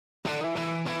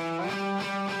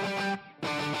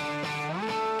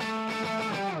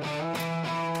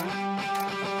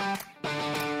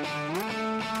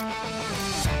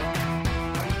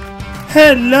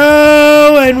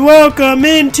Hello and welcome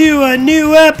into a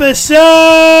new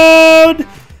episode.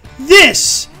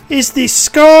 This is the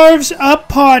Scarves Up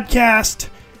Podcast.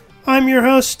 I'm your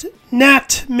host,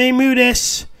 Nat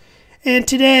Maymudis, and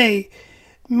today,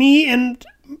 me and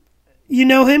you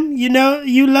know him, you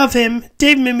love him,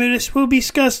 Dave Maymudis,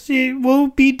 will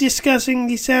be discussing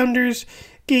the Sounders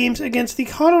games against the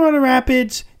Colorado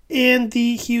Rapids and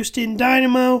the Houston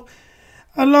Dynamo,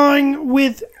 along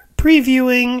with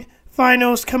previewing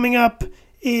finals coming up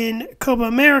in Copa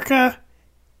America,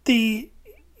 the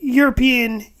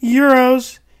European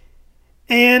Euros,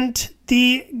 and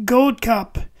the Gold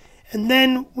Cup. And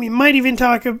then we might even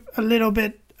talk a little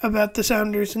bit about the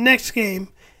Sounders' next game,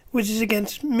 which is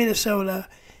against Minnesota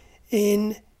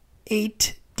in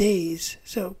 8 days.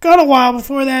 So, got a while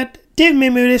before that. Dave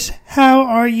Maymudis, how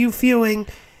are you feeling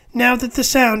now that the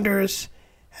Sounders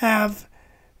have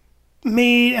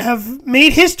made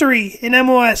history in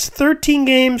MLS, 13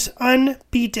 games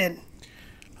unbeaten?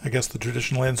 I guess the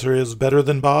traditional answer is better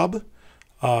than Bob.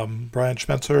 Brian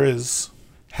Schmetzer is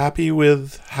happy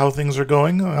with how things are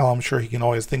going. Well, I'm sure he can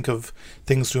always think of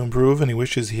things to improve, and he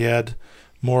wishes he had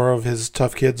more of his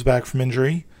tough kids back from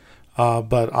injury.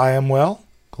 But I am well.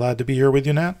 Glad to be here with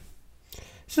you, Nat.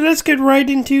 So let's get right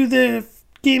into the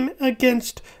game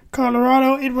against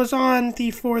Colorado. It was on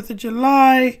the 4th of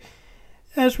July.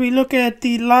 As we look at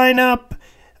the lineup,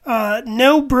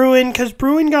 no Bruin, because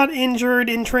Bruin got injured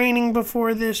in training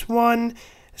before this one.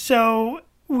 So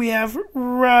we have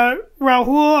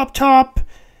Raul up top,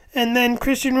 and then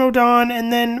Christian Rodon,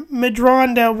 and then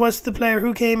Medranda was the player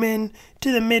who came in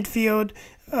to the midfield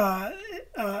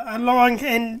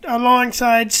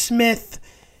alongside Smith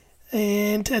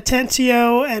and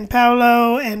Atencio and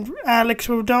Paulo and Alex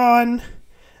Rodon.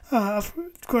 Of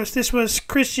course, this was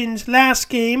Christian's last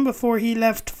game before he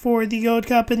left for the Gold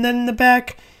Cup. And then in the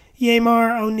back,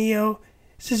 Yeimar, O'Neill,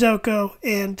 Sissoko,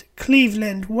 and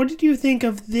Cleveland. What did you think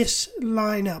of this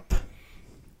lineup?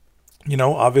 You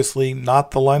know, obviously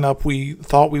not the lineup we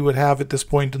thought we would have at this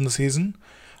point in the season.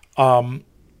 But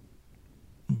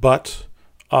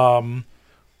I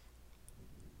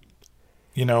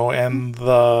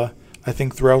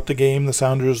think throughout the game, the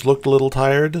Sounders looked a little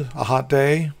tired. A hot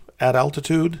day at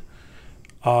altitude.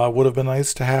 Would have been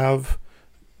nice to have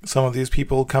some of these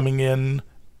people coming in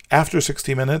after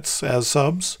 60 minutes as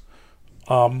subs.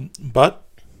 But,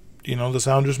 the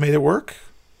Sounders made it work.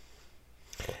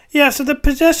 Yeah, so the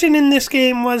possession in this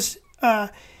game was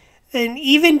an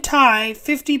even tie,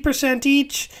 50%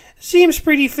 each. Seems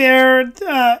pretty fair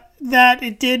that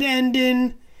it did end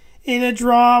in a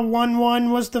draw.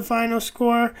 1-1 was the final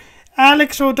score.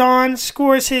 Alex Rodon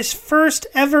scores his first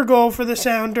ever goal for the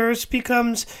Sounders,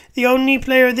 becomes the only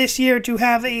player this year to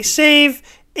have a save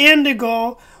and a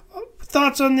goal.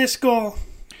 Thoughts on this goal?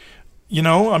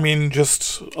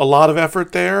 Just a lot of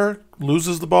effort there.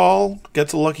 Loses the ball,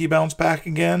 gets a lucky bounce back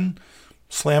again,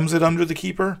 slams it under the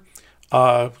keeper.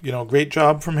 Great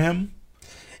job from him.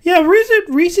 Yeah,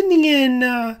 reasoning in,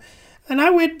 and I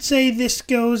would say this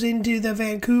goes into the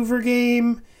Vancouver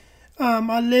game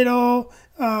a little.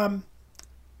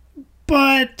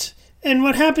 And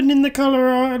what happened in the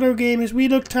Colorado game is we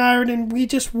looked tired and we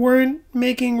just weren't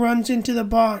making runs into the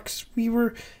box. We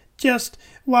were just,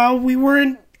 while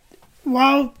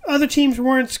other teams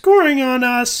weren't scoring on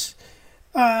us,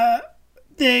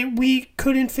 we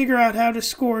couldn't figure out how to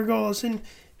score goals. And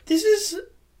this is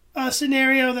a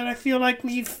scenario that I feel like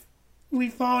we've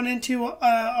fallen into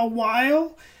a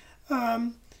while.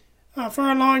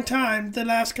 For a long time, the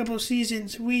last couple of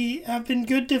seasons, we have been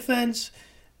good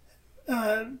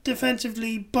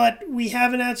defensively, but we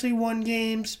haven't actually won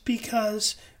games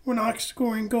because we're not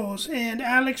scoring goals. And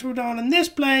Alex Rodon in this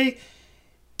play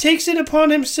takes it upon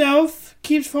himself,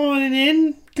 keeps falling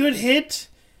in, good hit,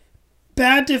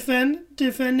 bad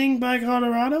defending by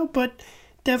Colorado, but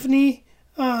definitely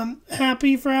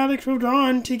happy for Alex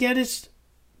Rodon to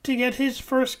get his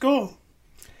first goal.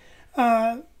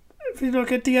 If you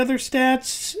look at the other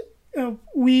stats,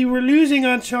 we were losing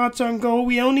on shots on goal.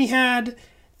 We only had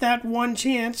that one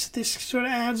chance. This sort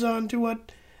of adds on to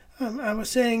what I was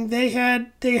saying. They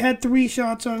had 3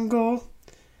 shots on goal.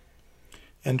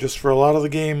 And just for a lot of the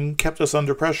game, kept us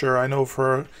under pressure. I know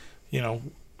for,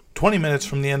 20 minutes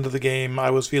from the end of the game, I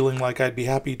was feeling like I'd be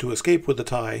happy to escape with the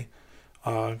tie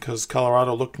because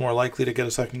Colorado looked more likely to get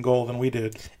a second goal than we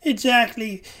did.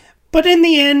 Exactly. But in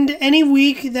the end, any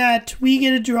week that we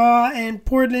get a draw and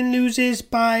Portland loses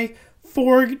by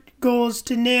 4 goals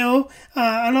to 0,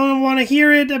 I don't want to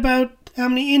hear it about how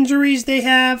many injuries they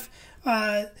have.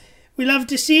 We love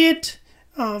to see it.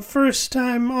 First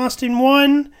time Austin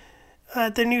won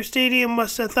at the new stadium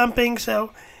was a thumping,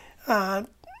 so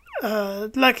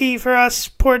Lucky for us,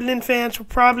 Portland fans will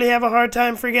probably have a hard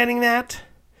time forgetting that,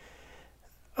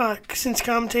 since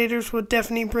commentators would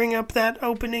definitely bring up that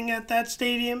opening at that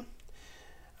stadium,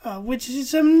 which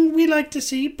is something we like to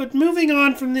see. But moving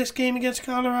on from this game against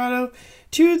Colorado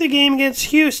to the game against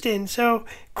Houston. So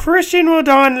Christian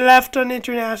Roldan left on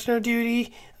international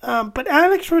duty, but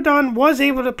Alex Roldan was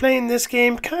able to play in this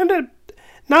game. Kind of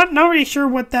not really sure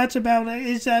what that's about.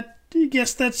 Is that, I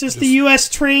guess that's just the U.S.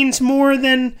 trains more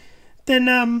than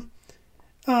El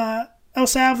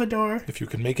Salvador. If you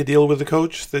can make a deal with the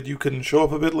coach that you can show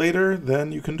up a bit later,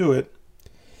 then you can do it.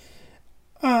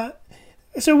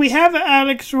 So we have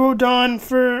Alex Roldan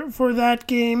for that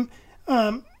game,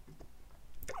 but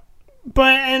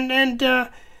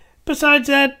besides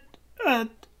that,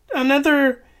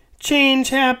 another change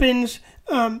happens.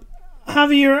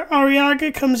 Javier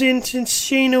Arriaga comes in since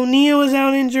Shane O'Neill is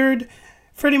out injured.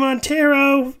 Freddie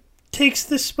Montero takes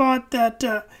the spot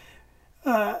that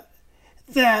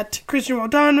Christian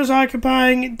Roldan was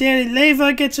occupying. Danny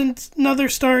Leyva gets another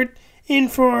start in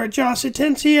for Josh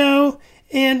Atencio,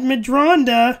 and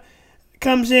Medranda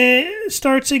comes in,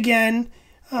 starts again,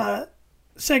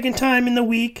 second time in the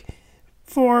week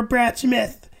for Brad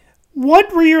Smith.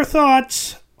 What were your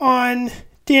thoughts on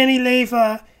Danny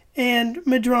Leyva and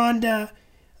Medranda?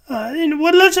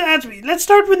 Let's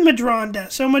start with Medranda.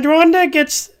 So Medranda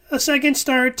gets a second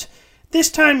start. This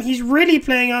time he's really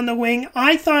playing on the wing.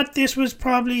 I thought this was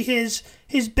probably his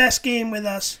best game with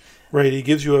us. Right, he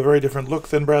gives you a very different look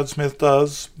than Brad Smith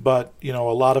does, but a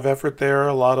lot of effort there,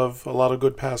 a lot of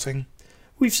good passing.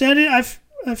 We've said it. I've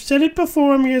said it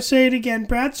before. I'm going to say it again.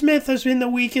 Brad Smith has been the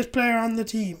weakest player on the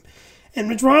team,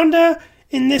 and Medranda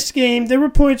in this game, there were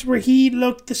points where he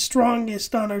looked the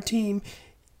strongest on our team.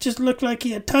 Just looked like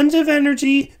he had tons of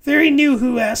energy, very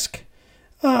New-Who-esque.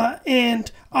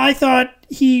 And I thought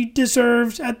he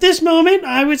deserves, at this moment,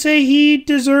 I would say he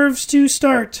deserves to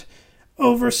start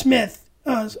over Smith.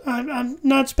 I'm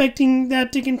not expecting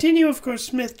that to continue. Of course,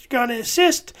 Smith got an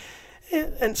assist,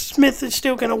 and Smith is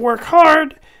still going to work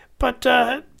hard. But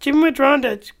Jim Medranda,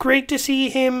 it's great to see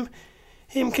him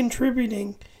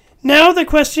contributing. Now the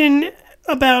question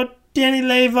about Danny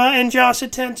Leyva and Josh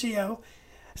Atencio.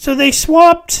 So they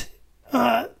swapped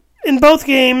in both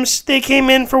games. They came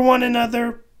in for one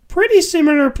another. Pretty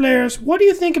similar players. What do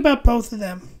you think about both of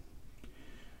them?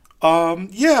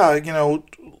 Leyva,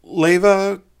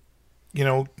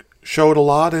 showed a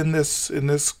lot in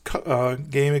this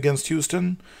game against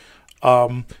Houston.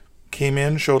 Came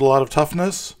in, showed a lot of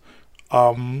toughness.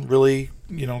 Really,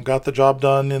 got the job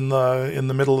done in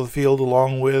the middle of the field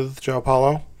along with João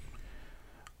Paulo.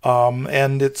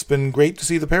 And it's been great to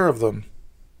see the pair of them.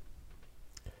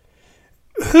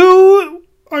 Who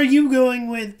are you going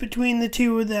with between the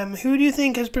two of them? Who do you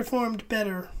think has performed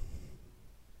better?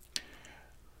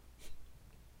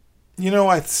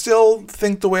 I still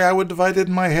think the way I would divide it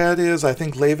in my head is I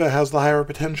think Leyva has the higher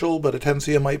potential, but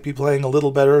Atencio might be playing a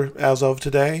little better as of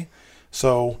today.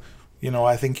 So,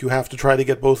 I think you have to try to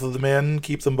get both of them in,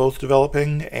 keep them both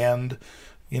developing, and,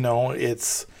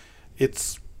 it's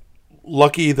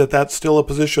lucky that that's still a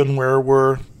position where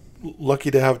we're lucky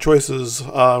to have choices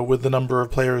with the number of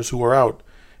players who are out.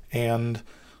 And,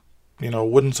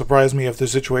 wouldn't surprise me if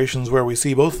there's situations where we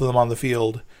see both of them on the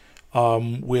field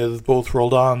with both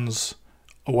Roldans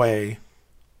away.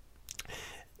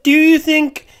 Do you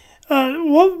think,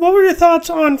 what were your thoughts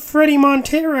on Freddie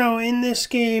Montero in this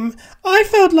game? I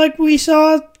felt like we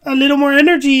saw a little more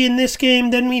energy in this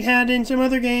game than we'd had in some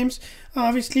other games.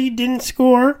 Obviously, didn't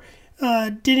score,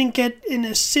 didn't get an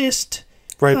assist.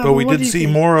 Right, but we did see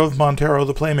more of Montero,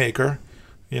 the playmaker,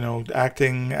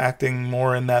 acting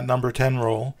more in that number 10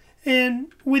 role. And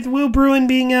with Will Bruin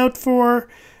being out for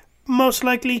most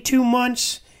likely 2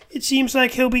 months, it seems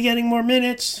like he'll be getting more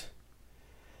minutes.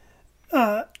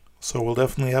 So we'll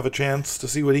definitely have a chance to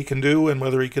see what he can do and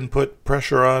whether he can put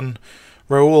pressure on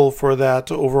Raul for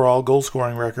that overall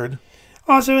goal-scoring record.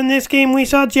 Also in this game, we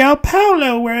saw João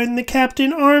Paulo wearing the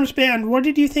captain armband. What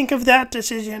did you think of that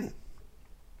decision?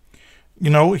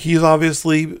 He's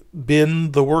obviously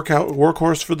been the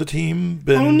workhorse for the team.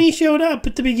 Only showed up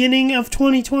at the beginning of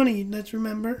 2020, let's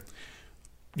remember.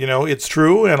 It's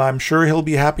true, and I'm sure he'll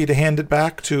be happy to hand it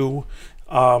back to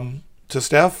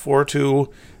Steph or to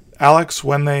Alex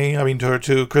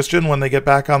to Christian when they get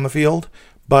back on the field.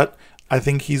 But I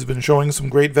think he's been showing some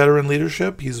great veteran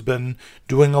leadership. He's been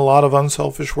doing a lot of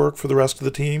unselfish work for the rest of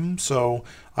the team, so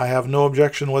I have no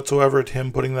objection whatsoever to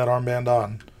him putting that armband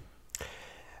on.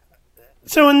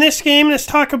 So in this game, let's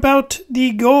talk about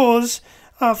the goals.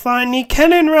 Finally,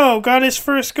 Kenan Rowe got his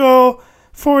first goal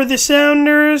for the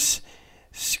Sounders.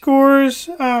 Scores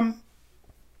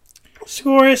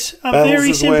scores a battles very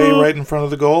his simple. way right in front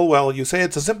of the goal. Well, you say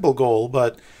it's a simple goal,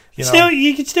 but you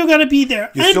Still got to be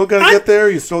there. You still got to get there.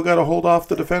 You still got to hold off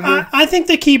the defender. I think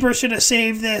the keeper should have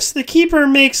saved this. The keeper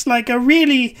makes like a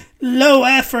really low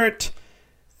effort.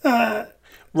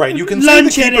 Right, you can say the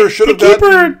keeper should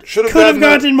have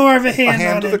gotten more of a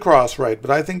hand to the cross, right?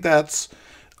 But I think that's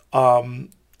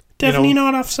definitely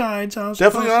not offsides.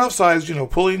 Definitely not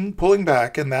offsides. Pulling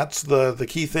back, and that's the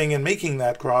key thing in making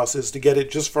that cross is to get it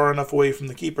just far enough away from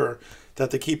the keeper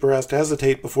that the keeper has to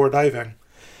hesitate before diving.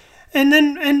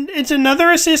 And it's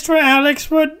another assist for Alex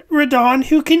Rodon,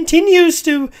 who continues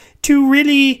to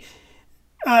really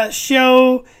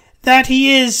show that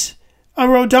he is a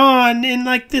Rodon in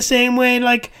like the same way.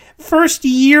 Like first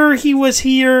year he was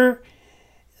here,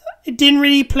 it didn't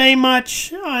really play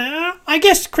much. I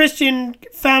guess Christian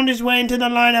found his way into the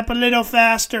lineup a little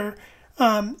faster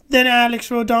than Alex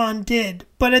Rodon did.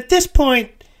 But at this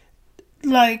point,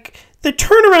 like the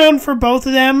turnaround for both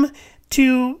of them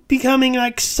to becoming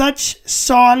like such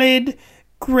solid,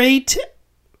 great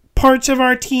parts of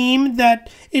our team that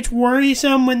it's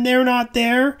worrisome when they're not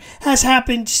there has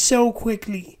happened so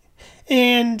quickly.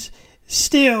 And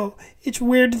still, it's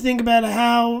weird to think about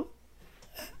how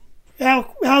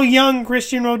young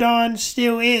Christian Rodon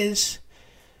still is.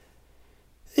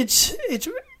 It's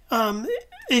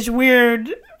weird.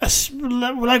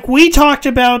 Like we talked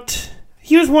about.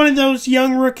 He was one of those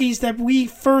young rookies that we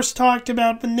first talked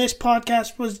about when this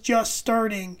podcast was just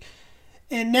starting.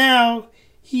 And now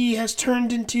he has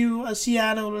turned into a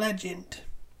Seattle legend.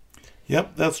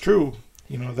 Yep, that's true.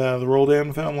 The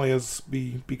Roldan family has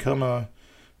become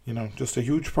just a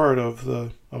huge part of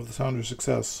the Sounders'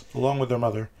 success, along with their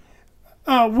mother.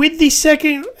 With the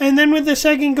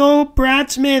second goal,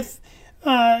 Brad Smith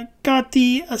got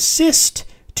the assist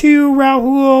to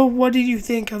Rahul. What did you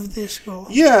think of this goal?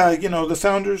 Yeah, the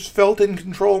Sounders felt in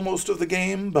control most of the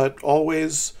game, but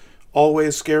always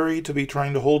scary to be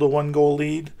trying to hold a 1-goal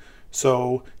lead.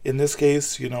 So in this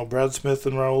case, Brad Smith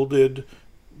and Rahul did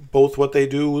both what they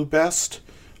do best.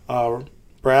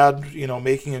 Brad,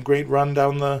 making a great run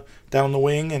down the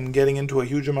wing and getting into a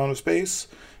huge amount of space,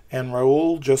 and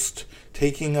Rahul just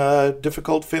taking a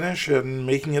difficult finish and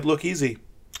making it look easy.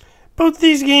 Both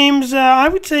these games, I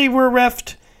would say, were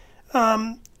reffed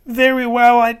very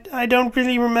well. I don't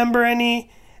really remember any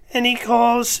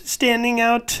calls standing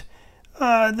out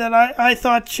that I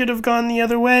thought should have gone the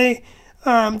other way.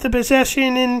 The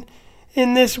possession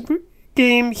in this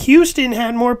game, Houston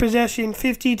had more possession,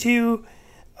 52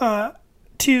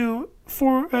 to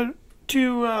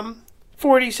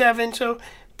 47.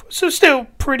 So still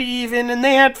pretty even, and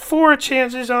they had 4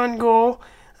 chances on goal,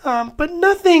 but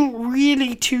nothing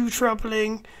really too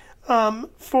troubling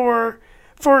for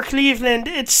Cleveland,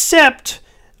 except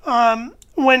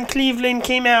when Cleveland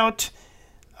came out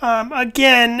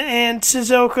again and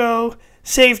Sissoko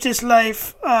saved his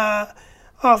life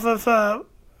off of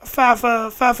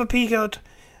Fafa Picault.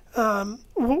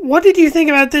 What did you think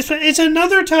about this? It's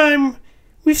another time.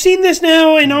 We've seen this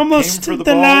now in almost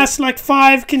the last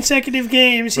 5 consecutive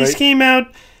games. Right. He's came out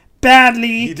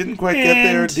badly. He didn't quite get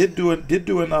there. Did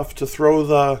do enough to throw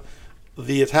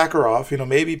the attacker off.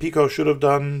 Maybe Picault should have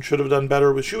done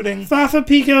better with shooting. Fafa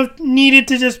Picault needed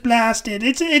to just blast it.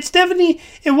 It's definitely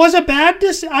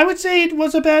I would say it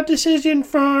was a bad decision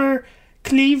for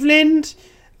Cleveland,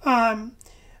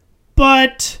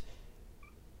 but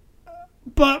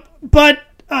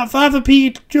Fafa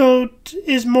Picault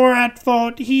is more at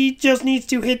fault. He just needs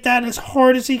to hit that as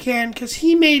hard as he can because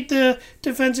he made the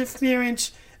defensive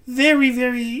clearance very,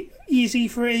 very easy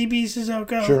for A.B.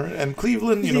 Sissoko. Sure, and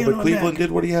Cleveland, Cleveland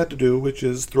did what he had to do, which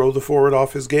is throw the forward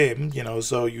off his game,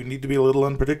 so you need to be a little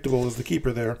unpredictable as the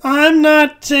keeper there. I'm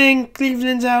not saying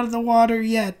Cleveland's out of the water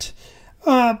yet,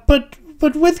 but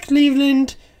with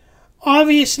Cleveland,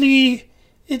 obviously,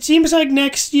 it seems like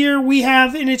next year we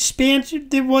have an expansion.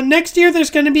 Well, next year there's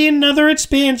going to be another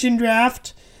expansion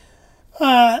draft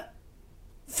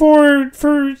for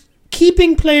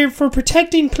protecting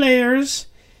players.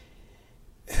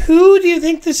 Who do you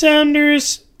think the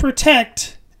Sounders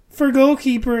protect for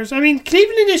goalkeepers? I mean,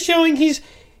 Cleveland is showing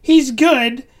he's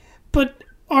good, but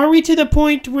are we to the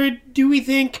point where do we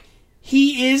think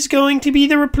he is going to be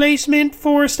the replacement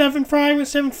for Stephen Fry when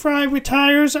Stephen Fry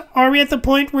retires? Are we at the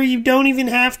point where you don't even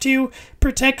have to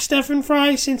protect Stephen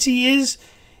Fry since he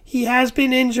has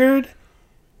been injured?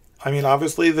 I mean,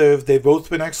 obviously they've both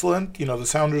been excellent. The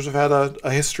Sounders have had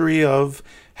a history of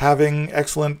having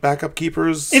excellent backup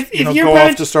keepers. Go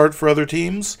off to start for other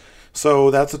teams.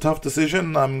 So that's a tough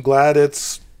decision. I'm glad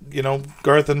it's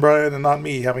Garth and Brian and not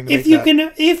me having to make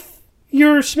that. If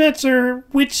you're Smetzer,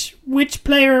 which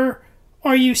player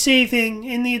are you saving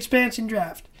in the expansion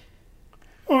draft?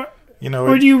 Or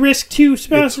or do you risk two it's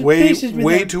spaces with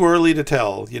way them? too early to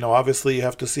tell. Obviously you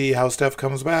have to see how Steph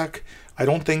comes back. I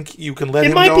don't think you can let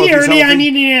him It might go be if he's early. healthy. I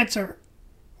need an answer.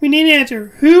 We need an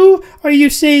answer. Who are you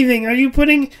saving? Are you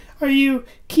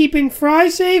keeping Fry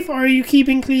safe, or are you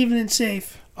keeping Cleveland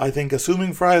safe? I think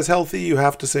assuming Fry is healthy, you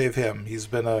have to save him. He's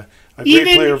been a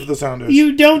great player for the Sounders.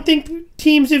 You don't think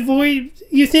teams avoid...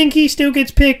 You think he still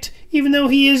gets picked, even though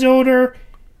he is older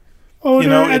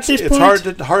at this point?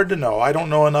 It's hard to know. I don't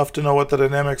know enough to know what the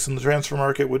dynamics in the transfer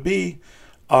market would be.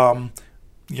 I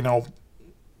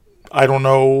don't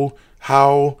know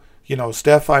how...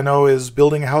 Steph, I know, is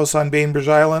building a house on Bainbridge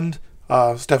Island.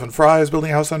 Stephen Fry is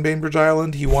building a house on Bainbridge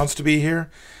Island. He wants to be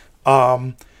here.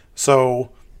 I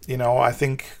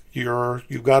think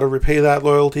you've got to repay that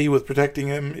loyalty with protecting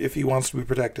him if he wants to be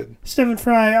protected. Stephen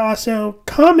Fry also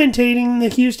commentating the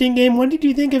Houston game. What did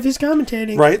you think of his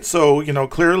commentating? Right. So,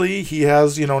 clearly he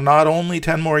has, not only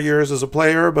 10 more years as a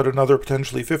player, but another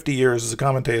potentially 50 years as a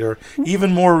commentator.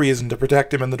 Even more reason to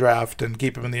protect him in the draft and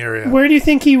keep him in the area. Where do you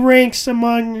think he ranks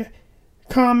among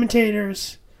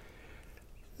commentators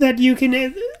that you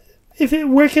can...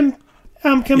 We're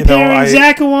comparing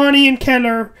Zach Iwani and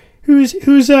Keller, who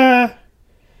do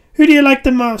you like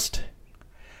the most?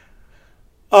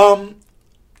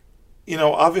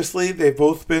 Obviously they've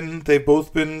both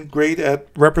been great at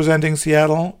representing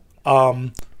Seattle.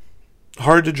 Hard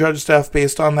to judge Steph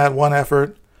based on that one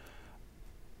effort.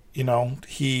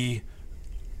 He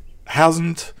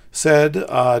hasn't said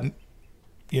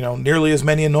nearly as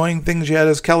many annoying things yet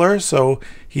as Keller, so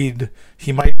he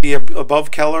might be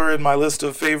above Keller in my list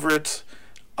of favorite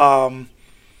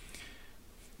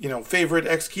favorite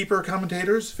ex-keeper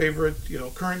commentators, favorite,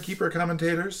 current keeper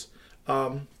commentators.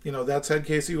 That said,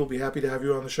 Casey, we'll be happy to have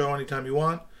you on the show anytime you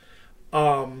want.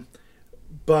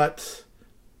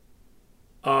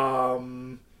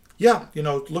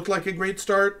 Looked like a great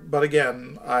start, but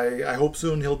again, I hope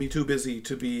soon he'll be too busy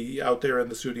to be out there in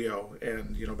the studio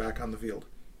and, back on the field.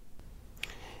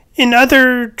 In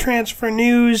other transfer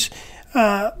news,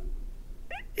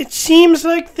 it seems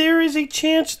like there is a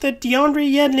chance that DeAndre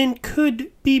Yedlin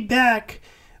could be back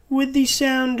with the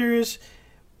Sounders.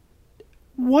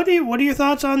 What are your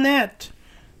thoughts on that?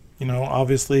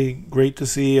 Obviously great to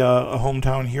see a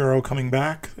hometown hero coming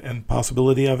back and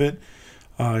possibility of it.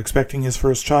 Expecting his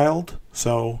first child.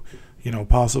 So,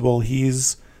 possible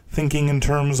he's thinking in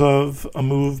terms of a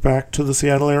move back to the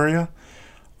Seattle area.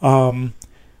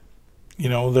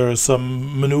 There's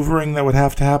some maneuvering that would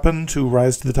have to happen to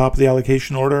rise to the top of the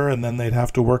allocation order, and then they'd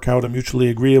have to work out a mutually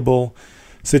agreeable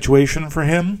situation for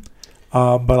him.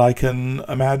 But I can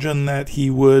imagine that he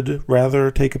would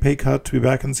rather take a pay cut to be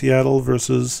back in Seattle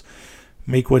versus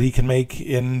make what he can make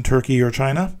in Turkey or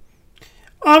China.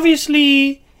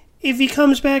 Obviously, if he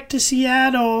comes back to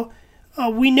Seattle,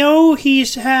 we know he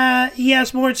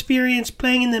has more experience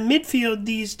playing in the midfield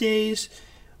these days.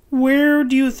 What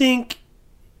do you think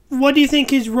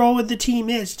his role with the team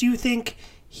is? Do you think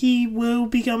he will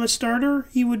become a starter?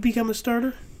 He would become a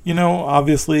starter?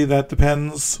 Obviously that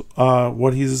depends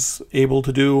what he's able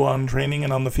to do on training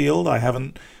and on the field. I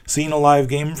haven't seen a live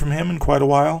game from him in quite a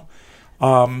while.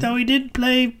 Though he did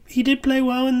play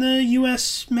well in the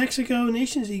U.S.-Mexico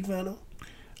Nations League final.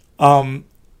 And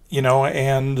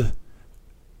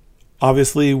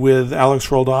obviously with Alex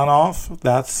Roldanov,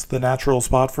 that's the natural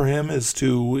spot for him is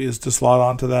to slot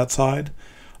onto that side.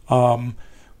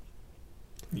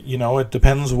 It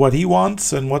depends what he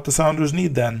wants and what the Sounders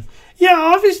need then. Yeah,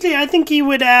 obviously I think he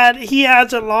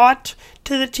adds a lot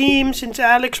to the team since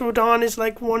Alex Rodon is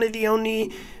like one of the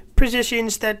only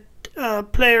positions that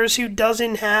players who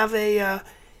doesn't have a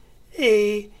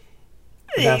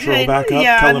natural backup.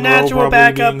 Yeah, Kellen a natural Rowe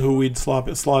backup. Being who we'd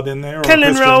slot in there.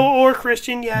 Kellen Rowe or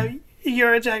Christian, yeah,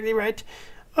 you're exactly right.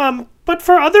 But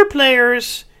for other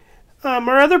players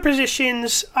or other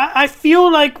positions, I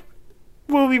feel like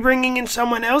we'll be bringing in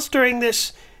someone else during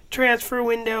this transfer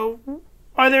window.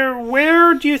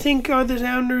 Where do you think are the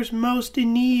Sounders most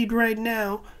in need right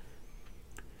now?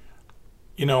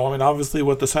 Obviously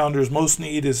what the Sounders most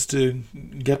need is to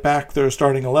get back their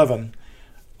starting 11.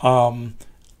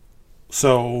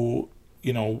 So,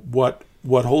 what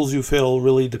holes you fill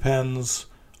really depends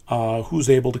who's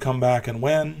able to come back and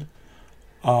when.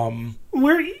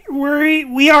 We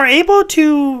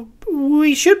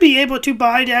should be able to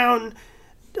buy down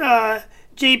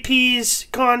JP's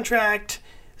contract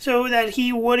so that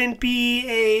he wouldn't be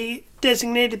a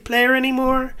designated player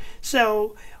anymore.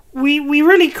 So we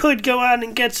really could go out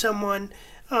and get someone.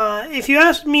 If you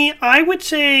ask me, I would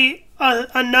say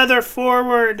another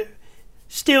forward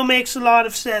still makes a lot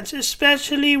of sense,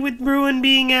 especially with Bruin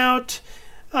being out.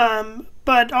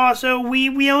 But also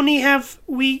we only have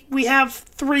we have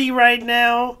 3 right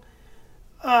now.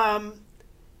 Right.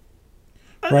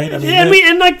 I mean,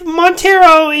 and like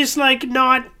Montero is like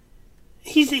not.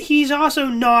 He's also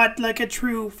not like a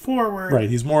true forward. Right.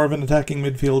 He's more of an attacking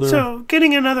midfielder. So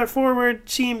getting another forward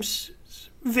seems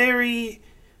very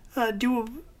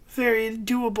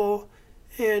doable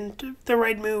and the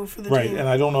right move for the team. Right. And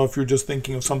I don't know if you're just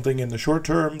thinking of something in the short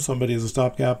term, somebody as a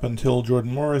stopgap until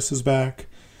Jordan Morris is back,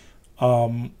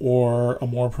 or a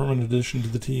more permanent addition to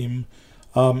the team.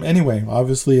 Anyway,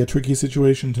 obviously a tricky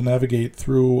situation to navigate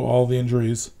through all the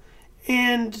injuries.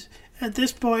 And at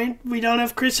this point, we don't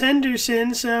have Chris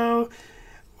Henderson, so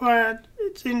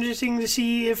it's interesting to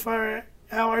see how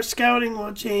our scouting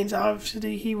will change.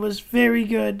 Obviously, he was very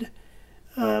good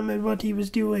at what he was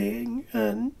doing,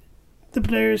 and the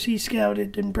players he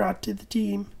scouted and brought to the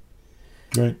team.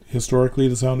 Right. Historically,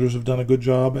 the Sounders have done a good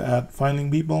job at finding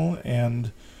people,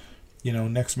 and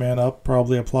next man up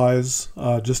probably applies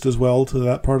just as well to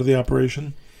that part of the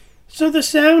operation. So the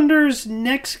Sounders'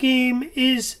 next game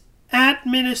is at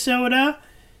Minnesota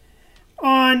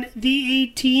on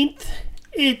the 18th.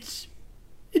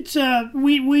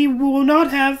 We will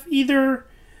not have either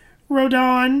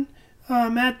Rodon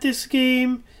at this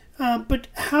game. But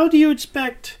how do you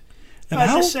expect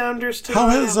the Sounders to? How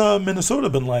has Minnesota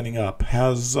been lining up?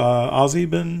 Has Ozzy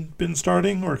been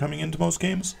starting or coming into most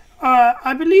games?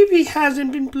 I believe he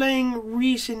hasn't been playing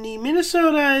recently.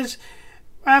 Minnesota is,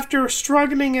 after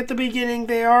struggling at the beginning,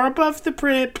 they are above the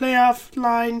playoff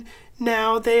line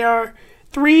now. They are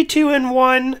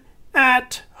 3-2-1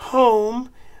 at home,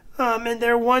 and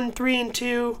they're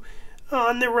 1-3-2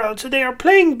 on the road. So they are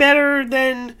playing better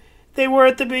than they were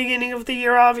at the beginning of the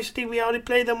year. Obviously, we only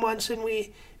played them once, and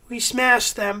we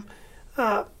smashed them.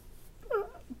 But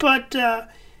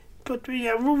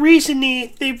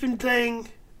recently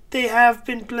they have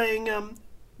been playing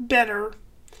better.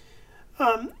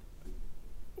 But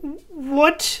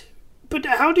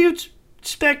how do you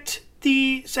expect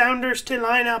the Sounders to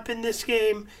line up in this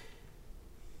game?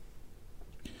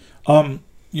 I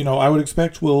would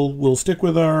expect we'll stick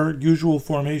with our usual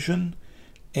formation,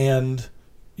 and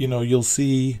you'll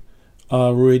see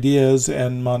Ruidíaz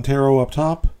and Montero up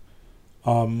top.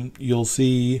 You'll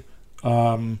see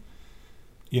Kellen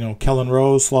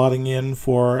Rowe slotting in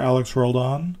for Alex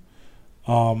Roldan.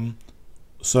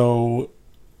 So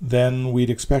then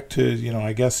we'd expect to,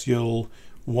 I guess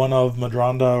one of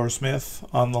Madronda or Smith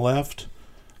on the left,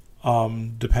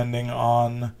 depending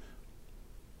on,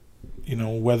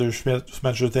 whether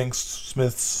Spencer thinks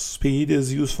Smith's speed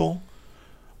is useful.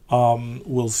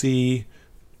 We'll see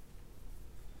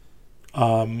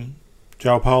João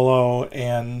Paulo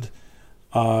and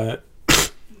I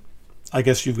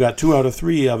guess you've got 2 out of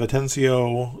 3 of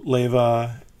Atencio,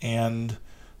 Leyva, and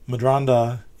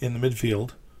Madronda in the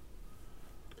midfield.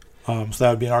 So that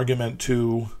would be an argument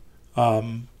to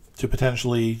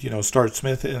potentially, start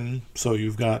Smith in, so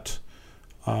you've got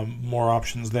more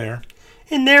options there.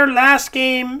 In their last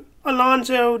game,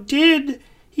 Alonso did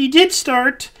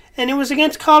start, and it was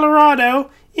against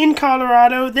Colorado. In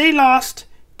Colorado, they lost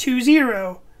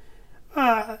 2-0.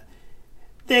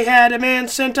 They had a man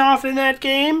sent off in that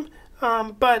game,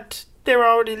 but they were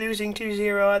already losing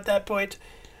 2-0 at that point.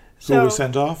 So who was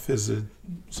sent off? Is it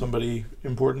somebody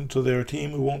important to their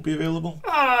team who won't be available?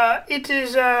 It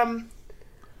is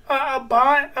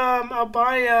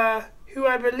Abaya, who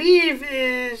I believe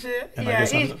is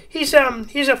he's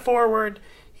a forward.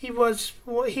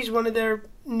 He's one of their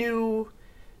new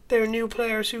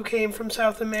players who came from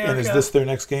South America. And is this their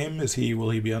next game? Will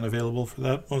he be unavailable for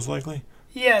that, most likely?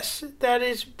 Yes, that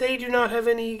is. They do not have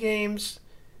any games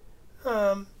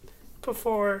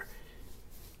before.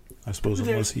 I suppose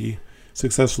unless he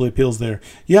successfully appeals there.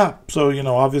 Yeah, so,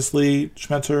 obviously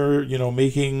Schmetzer,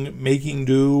 making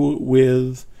do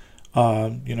with,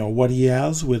 what he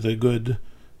has, with a good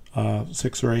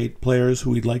 6 or 8 players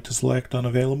who he'd like to select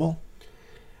unavailable.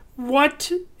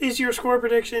 What is your score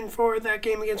prediction for that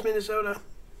game against Minnesota?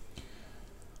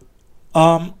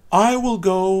 I will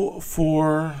go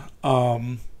for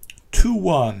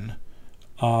 2-1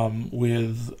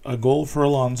 with a goal for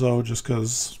Alonso, just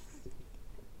because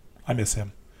I miss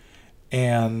him.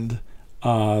 And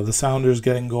the Sounders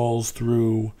getting goals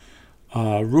through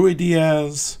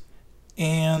Ruidíaz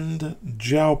and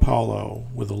João Paulo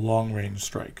with a long-range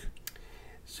strike.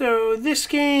 So this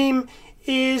game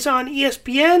is on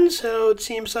ESPN, so it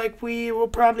seems like we will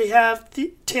probably have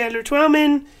Taylor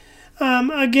Twellman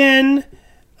again.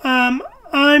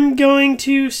 I'm going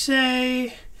to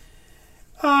say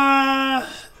Sounders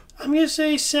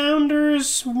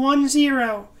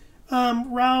 1-0.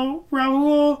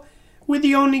 Raul with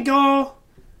the only goal.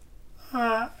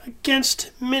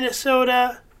 against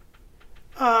Minnesota.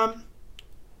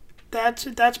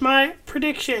 That's my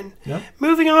prediction. Yep.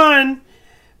 Moving on,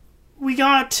 we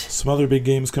got Some other big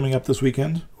games coming up this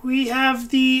weekend. we have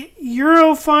the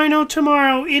Euro final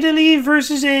tomorrow. Italy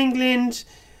versus England.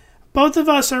 Both of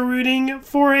us are rooting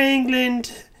for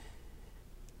England.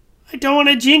 I don't want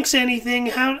to jinx anything.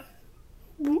 Have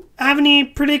any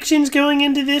predictions going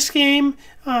into this game?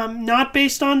 Not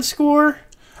based on score.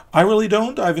 I really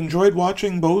don't. I've enjoyed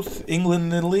watching both England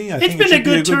and Italy. It's been a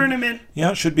good tournament.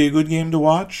 Yeah, it should be a good game to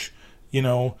watch. You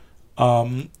know,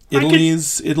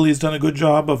 Italy's done a good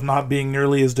job of not being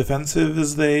nearly as defensive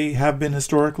as they have been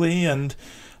historically, and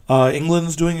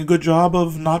England's doing a good job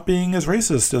of not being as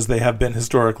racist as they have been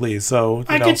historically. So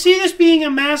I could see this being a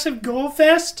massive goal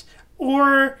fest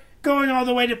or going all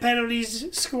the way to penalties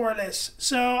scoreless.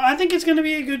 So I think it's going to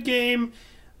be a good game.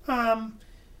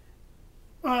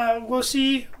 We'll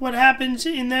see what happens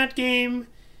in that game.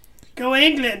 Go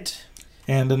England.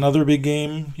 And another big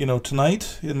game,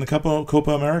 tonight in the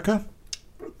Copa America.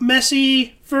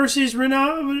 Messi versus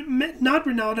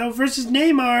Ronaldo versus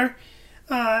Neymar.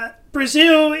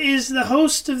 Brazil is the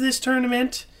host of this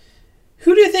tournament.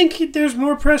 Who do you think there's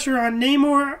more pressure on,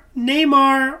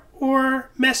 Neymar or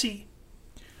Messi?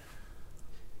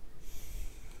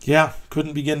 Yeah,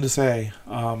 couldn't begin to say.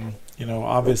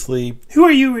 Obviously. Who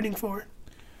are you rooting for?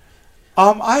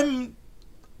 I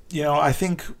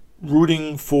think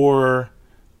rooting for,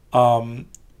 I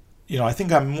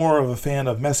think I'm more of a fan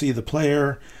of Messi, the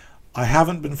player. I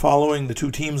haven't been following the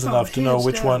two teams enough to know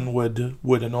which one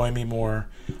would annoy me more.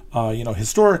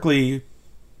 Historically,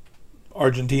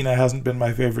 Argentina hasn't been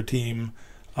my favorite team.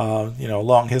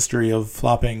 Long history of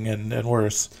flopping and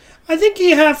worse. I think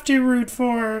you have to root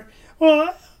for...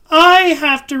 Well, I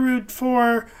have to root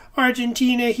for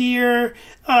Argentina here.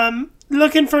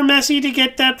 Looking for Messi to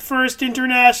get that first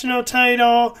international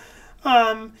title,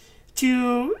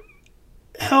 to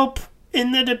help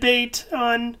in the debate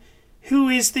on who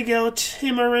is the GOAT,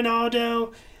 him or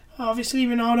Ronaldo. Obviously,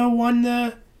 Ronaldo won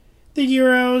the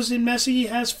Euros, and Messi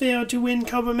has failed to win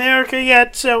Copa America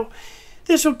yet, so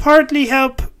this will partly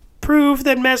help prove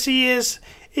that Messi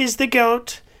is the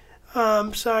GOAT.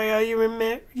 Sorry, you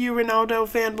Ronaldo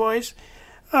fanboys.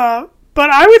 But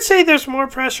I would say there's more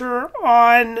pressure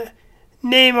on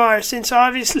Neymar, since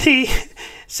obviously,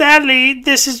 sadly,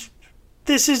 this is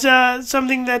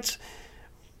something that's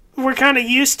we're kind of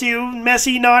used to,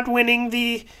 Messi not winning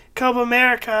the Copa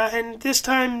America, and this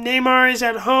time Neymar is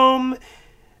at home.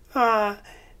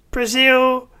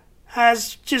 Brazil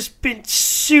has just been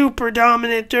super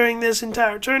dominant during this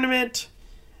entire tournament,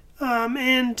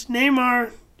 and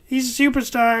Neymar, he's a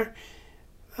superstar.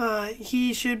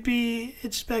 He should be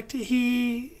expected.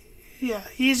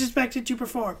 He's expected to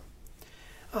perform.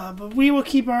 But we will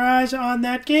keep our eyes on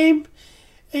that game.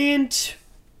 And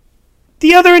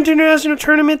the other international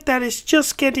tournament that is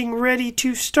just getting ready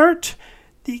to start,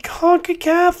 the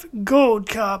CONCACAF Gold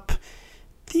Cup.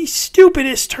 The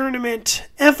stupidest tournament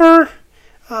ever.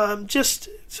 Just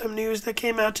some news that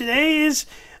came out today is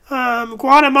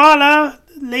Guatemala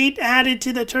late added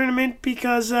to the tournament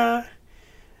because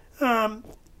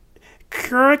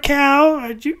Curacao,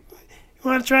 you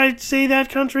want to try to say that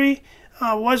country,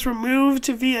 was removed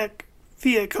via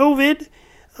COVID.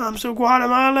 So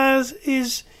Guatemala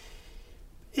is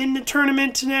in the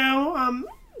tournament now.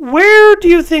 Where do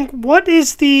you think, what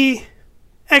is the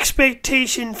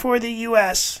expectation for the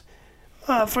U.S.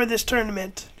 For this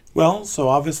tournament? Well, so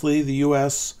obviously the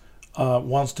U.S.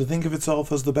 Wants to think of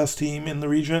itself as the best team in the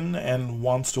region and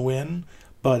wants to win,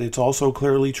 but it's also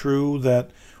clearly true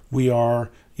that we are,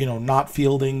 not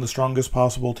fielding the strongest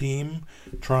possible team,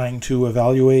 trying to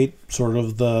evaluate sort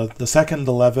of the second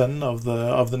 11 of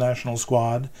the national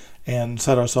squad and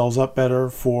set ourselves up better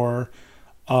for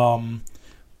World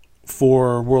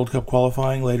Cup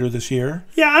qualifying later this year.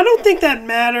 Yeah, I don't think that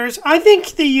matters. I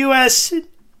think the U.S.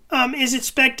 Is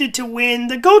expected to win.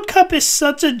 The Gold Cup is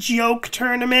such a joke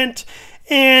tournament,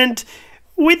 and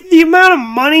with the amount of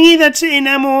money that's in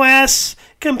MLS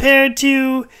compared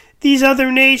to these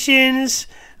other nations,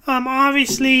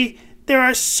 obviously there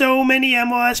are so many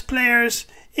MLS players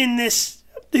in this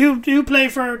who play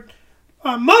for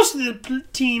most of the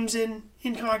teams in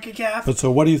CONCACAF. But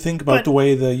so what do you think about the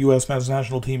way the U.S. men's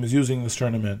national team is using this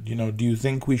tournament? Do you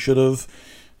think we should have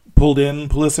pulled in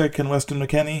Pulisic and Weston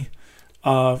McKennie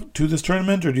to this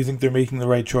tournament, or do you think they're making the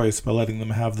right choice by letting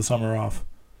them have the summer off?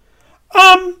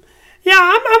 Yeah,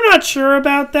 I'm not sure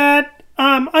about that.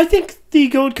 I think the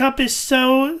Gold Cup is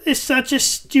such a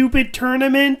stupid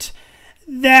tournament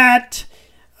that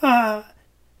I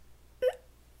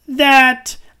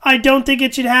don't think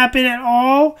it should happen at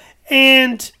all.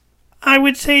 And I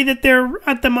would say that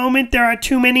at the moment there are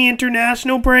too many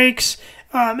international breaks,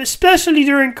 especially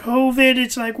during COVID.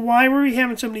 It's like, why were we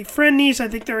having so many friendlies? I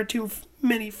think there are too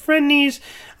many friendlies.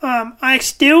 I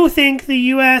still think the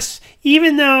U.S.,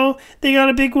 even though they got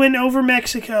a big win over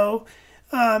Mexico,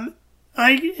 and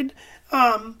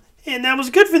that was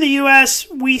good for the U.S.,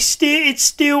 it's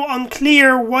still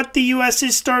unclear what the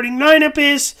U.S.'s starting lineup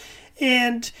is,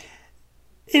 and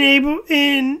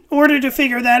in order to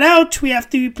figure that out, we have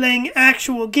to be playing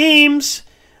actual games.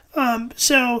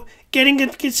 So getting a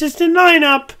consistent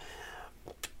lineup.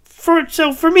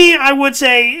 For me, I would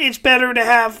say it's better to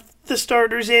have the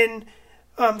starters in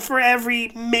for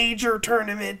every major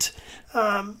tournament.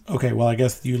 Okay, well, I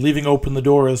guess you're leaving open the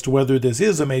door as to whether this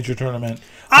is a major tournament.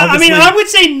 I would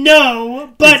say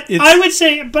no, but I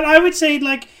would say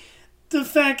like the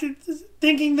fact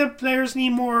thinking the players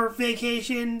need more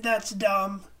vacation, that's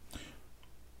dumb.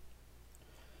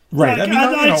 Right. Like,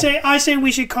 I say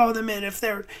we should call them in if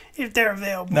they're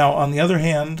available. Now, on the other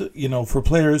hand, for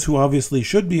players who obviously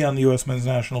should be on the U.S. men's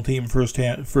national team first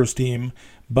team,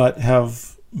 but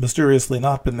have mysteriously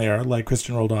not been there, like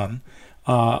Christian Roldan,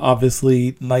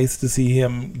 obviously nice to see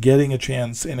him getting a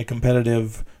chance in a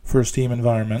competitive first team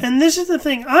environment. And this is the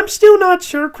thing. I'm still not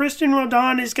sure Christian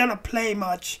Roldan is going to play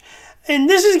much. And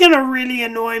this is going to really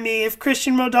annoy me if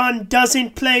Christian Roldan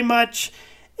doesn't play much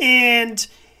and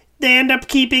they end up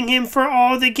keeping him for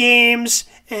all the games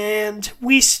and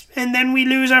then we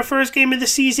lose our first game of the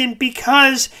season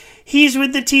because he's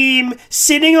with the team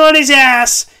sitting on his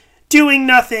ass doing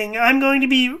nothing. I'm going to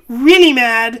be really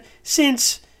mad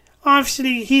since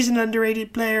obviously he's an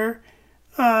underrated player.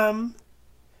 I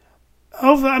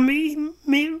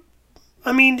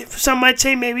mean, some might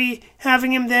say maybe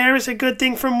having him there is a good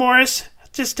thing for Morris.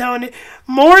 Just telling you,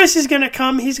 Morris is going to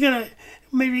come. He's going to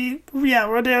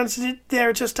Roldan's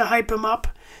there just to hype him up.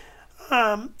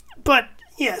 But,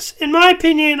 yes, in my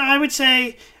opinion, I would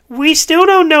say we still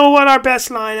don't know what our best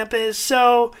lineup is.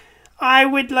 So I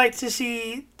would like to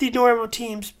see the normal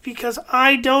teams because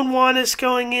I don't want us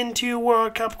going into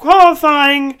World Cup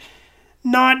qualifying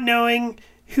not knowing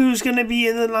who's going to be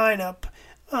in the lineup.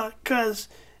 Because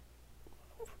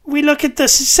we look at the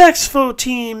successful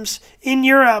teams in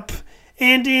Europe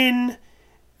and in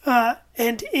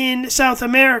South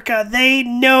America.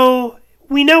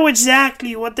 We know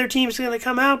exactly what their team's going to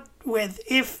come out with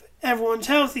if everyone's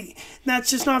healthy. That's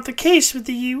just not the case with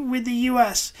the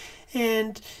U.S.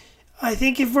 And I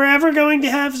think if we're ever going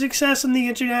to have success in the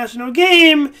international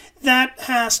game, that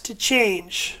has to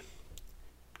change.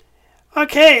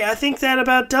 Okay, I think that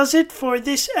about does it for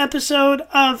this episode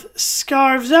of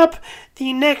Scarves Up.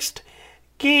 The next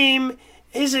game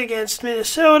is against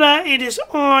Minnesota. It is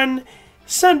on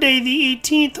Sunday the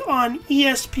 18th on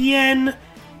ESPN.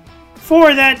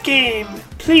 For that game,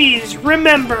 please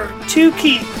remember to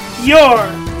keep your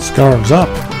Scarves up.